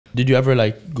Did you ever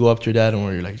like go up to your dad and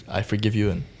were you like, I forgive you,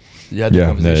 and you had the Yeah,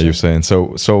 conversation? you're saying.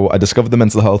 So I discovered the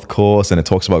mental health course, and it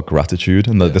talks about gratitude,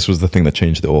 and this was the thing that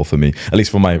changed it all for me, at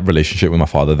least for my relationship with my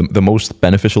father. The most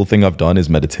beneficial thing I've done is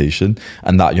meditation,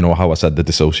 and that, you know, how I said the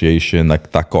dissociation,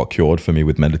 like that got cured for me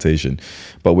with meditation.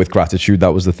 But with gratitude,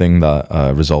 that was the thing that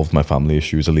resolved my family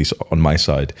issues, at least on my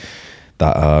side.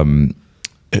 That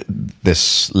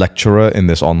this lecturer in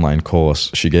this online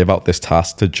course, she gave out this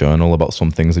task to journal about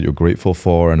some things that you're grateful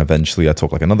for, and eventually I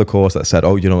took like another course that said,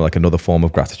 oh, you know, like another form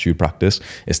of gratitude practice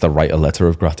is to write a letter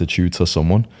of gratitude to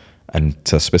someone, and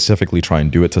to specifically try and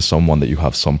do it to someone that you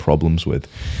have some problems with.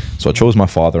 So I chose my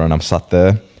father, and I'm sat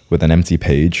there with an empty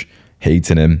page,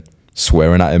 hating him,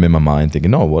 swearing at him in my mind,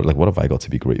 thinking, no, what have I got to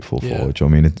be grateful for? Do you know what I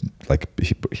mean? Like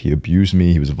he abused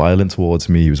me, he was violent towards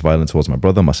me, he was violent towards my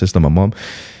brother, my sister, my mom.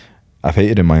 I've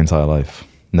hated him my entire life.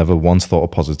 Never once thought a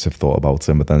positive thought about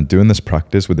him. But then doing this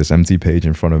practice with this empty page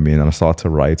in front of me, and then I start to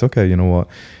write, okay, you know what?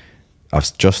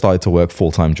 I've just started to work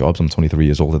full-time jobs. I'm 23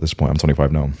 years old at this point. I'm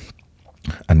 25 now.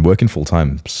 And working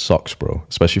full-time sucks, bro,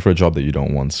 especially for a job that you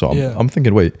don't want. So I'm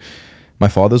thinking, wait, my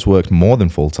father's worked more than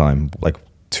full-time, like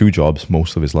 2 jobs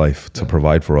most of his life to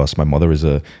provide for us. My mother is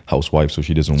a housewife, so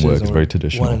she doesn't work. It's very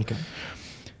traditional.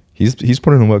 He's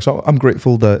putting in work, so I'm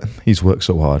grateful that he's worked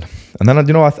so hard. And then,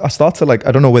 you know, I start to like,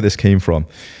 I don't know where this came from,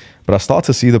 but I start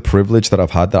to see the privilege that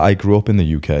I've had, that I grew up in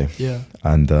the UK.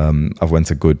 And I've went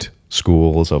to good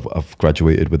schools. I've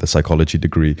graduated with a psychology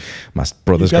degree. My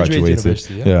brother's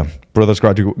graduated. Brother's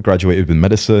graduated with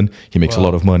medicine. He makes a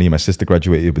lot of money. My sister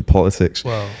graduated with politics.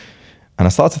 And I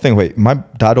started to think, wait, my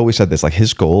dad always said this, like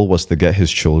his goal was to get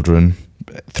his children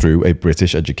through a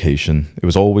British education. It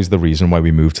was always the reason why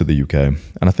we moved to the UK.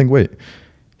 And I think, wait,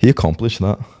 he accomplished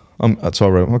that. So I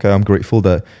wrote, okay, I'm grateful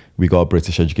that we got a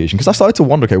British education. Because I started to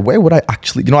wonder, okay, where would I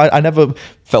actually, you know, I never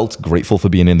felt grateful for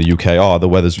being in the UK. Oh, the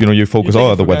weather's, you know, you focus,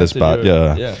 oh, the weather's bad.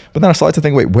 But then I started to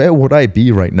think, wait, where would I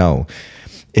be right now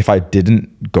if I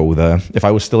didn't go there? If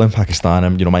I was still in Pakistan,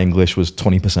 and, you know, my English was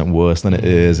 20% worse than it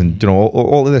is, and, you know,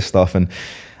 all of this stuff. And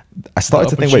I started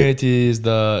to think, wait, opportunities,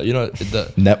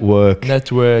 the network,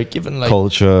 even like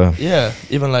culture,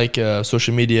 even like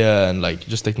social media and like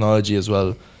just technology as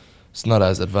well. It's not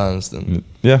as advanced. And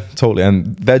totally.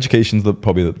 And the education's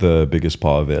probably the biggest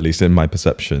part of it, at least in my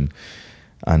perception.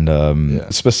 And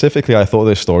specifically, I thought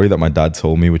this story that my dad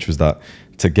told me, which was that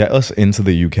to get us into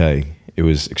the UK, it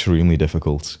was extremely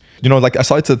difficult. You know, like I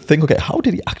started to think, okay, how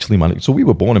did he actually manage? So we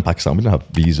were born in Pakistan. We didn't have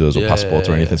visas or passports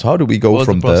or anything. So how did we go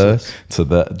from there to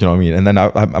there? Do you know what I mean? And then I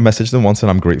messaged him once, and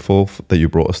I'm grateful that you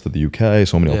brought us to the UK,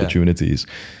 so many opportunities.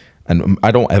 And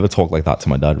I don't ever talk like that to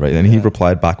my dad, right? And he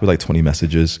replied back with like 20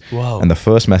 messages. And the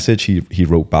first message he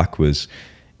wrote back was,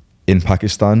 in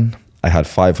Pakistan, I had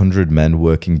 500 men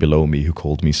working below me who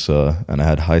called me sir, and I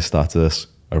had high status,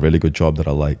 a really good job that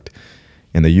I liked.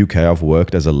 In the UK, I've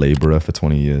worked as a labourer for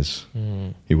 20 years.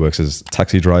 He works as a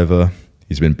taxi driver.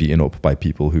 He's been beaten up by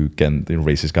people who get, the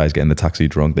racist guys get in the taxi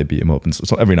drunk, they beat him up. And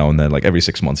so every now and then, like every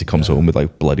 6 months, he comes home with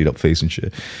like bloodied up face and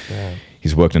shit.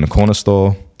 He's worked in a corner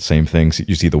store, same thing.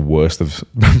 You see the worst of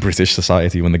British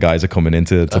society when the guys are coming in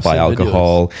to buy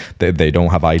alcohol. They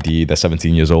don't have ID, they're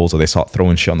 17 years old, so they start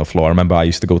throwing shit on the floor. I remember I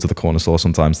used to go to the corner store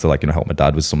sometimes to like, you know, help my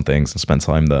dad with some things and spend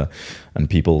time there. And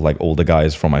people, like older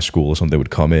guys from my school or something, would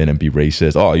come in and be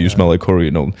racist. Oh, you smell like curry.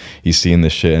 You know, he's seeing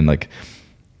this shit, and like,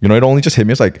 you know, it only just hit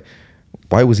me. It's like,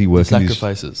 why was he working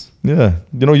sacrifices? You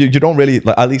know, you don't really,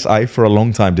 like, at least I, for a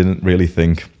long time, didn't really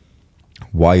think,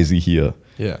 why is he here?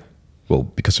 Well,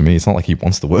 because of me. It's not like he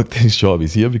wants to work this job.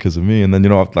 He's here because of me. And then, you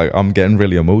know, like I'm getting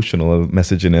really emotional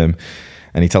messaging him.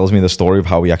 And he tells me the story of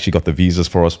how he actually got the visas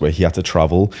for us, where he had to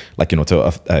travel, like, you know,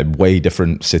 to a way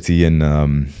different city in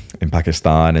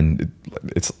Pakistan. And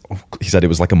he said it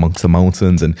was like amongst the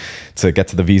mountains. And to get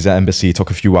to the visa embassy, it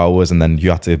took a few hours. And then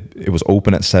it was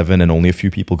open at 7 and only a few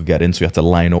people could get in. So you had to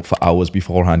line up for hours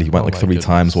beforehand. He went like 3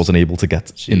 times, wasn't able to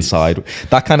get inside.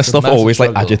 That kind of stuff always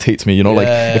like agitates me, you know, like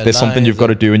if there's something you've got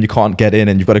to do and you can't get in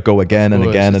and you've got to go again and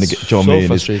again and again. Do you know what I mean?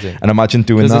 Frustrating. And imagine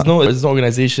doing that. There's no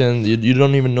organization. You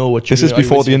don't even know what you're doing. This is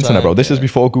before the internet, bro. This is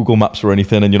before Google Maps or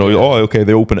anything. And you know, oh, okay,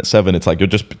 they open at 7. It's like you're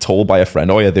just told by a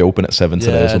friend, oh yeah, they open at 7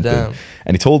 today or something. Damn.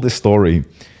 And he told this story,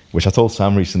 which I told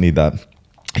Sam recently, that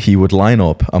he would line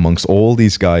up amongst all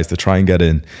these guys to try and get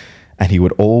in, and he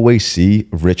would always see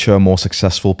richer, more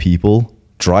successful people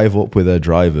drive up with their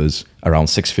drivers around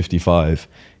 6:55,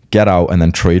 get out, and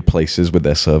then trade places with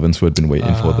their servants who had been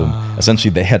waiting for them.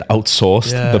 Essentially, they had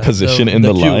outsourced the position in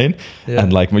the line.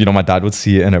 And like, you know, my dad would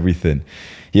see it and everything.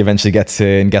 he eventually gets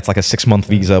in, gets like a 6-month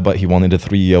visa, but he wanted a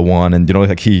 3-year one. And, you know,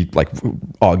 like he like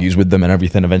argues with them and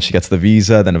everything, eventually gets the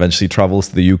visa, then eventually travels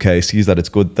to the UK, sees that it's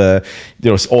good there,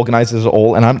 you know, organizes it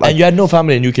all. And I'm like, and you had no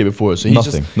family in UK before, so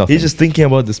nothing. He's just thinking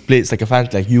about this place, like a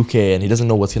fancy like UK, and he doesn't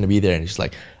know what's going to be there. And he's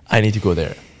like, I need to go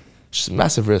there. Just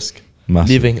massive risk. Massive.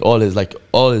 Leaving all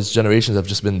his generations have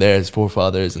just been there, his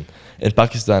forefathers, and in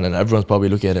Pakistan, and everyone's probably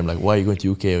looking at him like, why are you going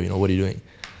to UK? Or, you know, what are you doing?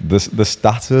 The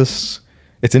status,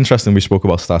 it's interesting we spoke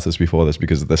about status before this,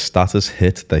 because the status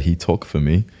hit that he took for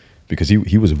me, because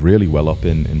he was really well up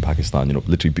in Pakistan, you know,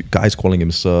 literally guys calling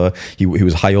him sir. He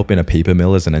was high up in a paper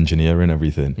mill as an engineer and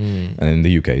everything. And in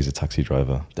the UK, he's a taxi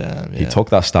driver. Damn, yeah. He took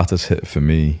that status hit for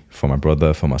me, for my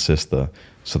brother, for my sister,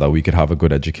 so that we could have a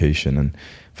good education. And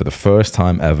for the first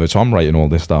time ever, so I'm writing all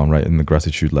this down, writing the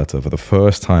gratitude letter. For the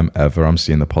first time ever, I'm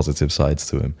seeing the positive sides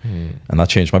to him. And that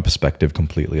changed my perspective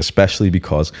completely, especially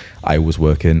because I was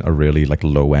working a really like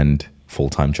low-end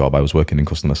full-time job. I was working in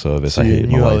customer service. So I hated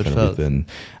my life and everything.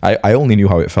 I only knew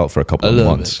how it felt for a couple of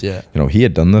months. Yeah. You know, he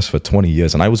had done this for 20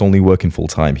 years and I was only working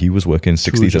full-time. He was working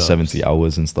 60 to 70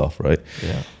 hours and stuff, right?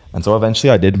 Yeah. And so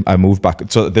eventually I moved back.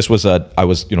 So this was I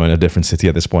was, you know, in a different city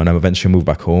at this point. I eventually moved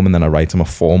back home, and then I write him a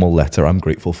formal letter. I'm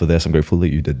grateful for this. I'm grateful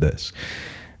that you did this.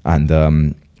 And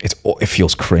it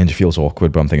feels cringe, it feels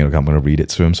awkward, but I'm thinking, okay, I'm going to read it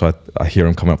to him. So I hear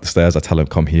him coming up the stairs. I tell him,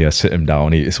 come here, sit him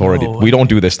down. It's already, we don't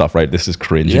do this stuff, right? This is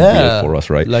cringe and weird for us,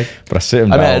 right? Like, but I sit him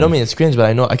down. I mean, I don't mean it's cringe, but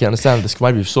I know I can understand this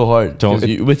might be so hard.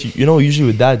 You know, usually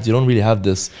with dads, you don't really have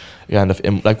this kind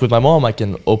of, like with my mom, I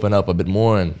can open up a bit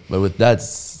more, but with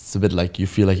dads, it's a bit like you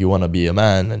feel like you want to be a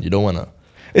man and you don't want to.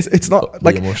 It's not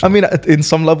like, emotional. I mean, in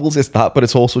some levels it's that, but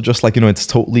it's also just like, you know, it's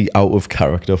totally out of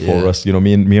character for us. You know,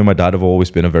 me and my dad have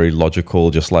always been a very logical,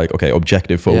 just like, okay,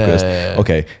 objective focused.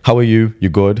 Okay, how are you? You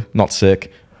good? Not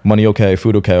sick? Money okay?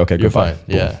 Food okay? Okay, You're goodbye. fine.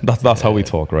 Yeah. That's how we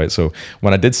talk, right? So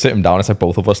when I did sit him down, it's like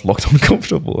both of us looked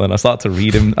uncomfortable, and I started to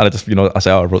read him, and I just, you know, I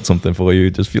say, oh, I wrote something for you.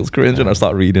 It just feels cringe, and I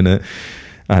start reading it.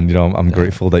 And, you know, I'm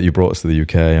grateful that you brought us to the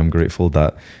UK. I'm grateful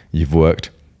that you've worked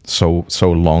so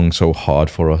long, so hard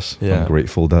for us. I'm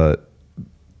grateful that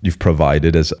you've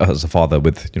provided as a father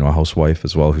with, you know, a housewife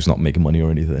as well who's not making money or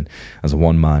anything, as a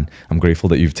one man. I'm grateful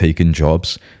that you've taken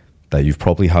jobs that you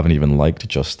probably haven't even liked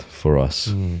just for us.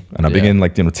 And I begin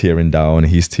like, you know, tearing down.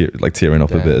 He's tearing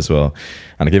up a bit as well.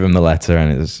 And I give him the letter,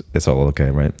 and it's all okay,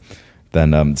 right?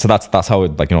 Then so that's how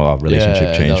it, like, you know, our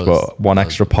relationship changed. But one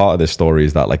extra part of this story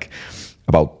is that, like,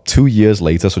 about 2 years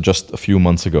later, so just a few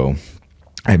months ago,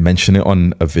 I mentioned it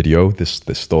on a video, this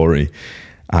story.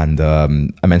 And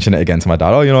I mentioned it again to my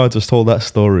dad. Oh, you know, I just told that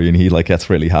story. And he like gets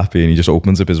really happy, and he just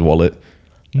opens up his wallet,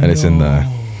 and it's in there.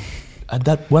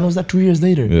 When was that? 2 years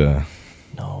later? Yeah.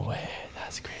 No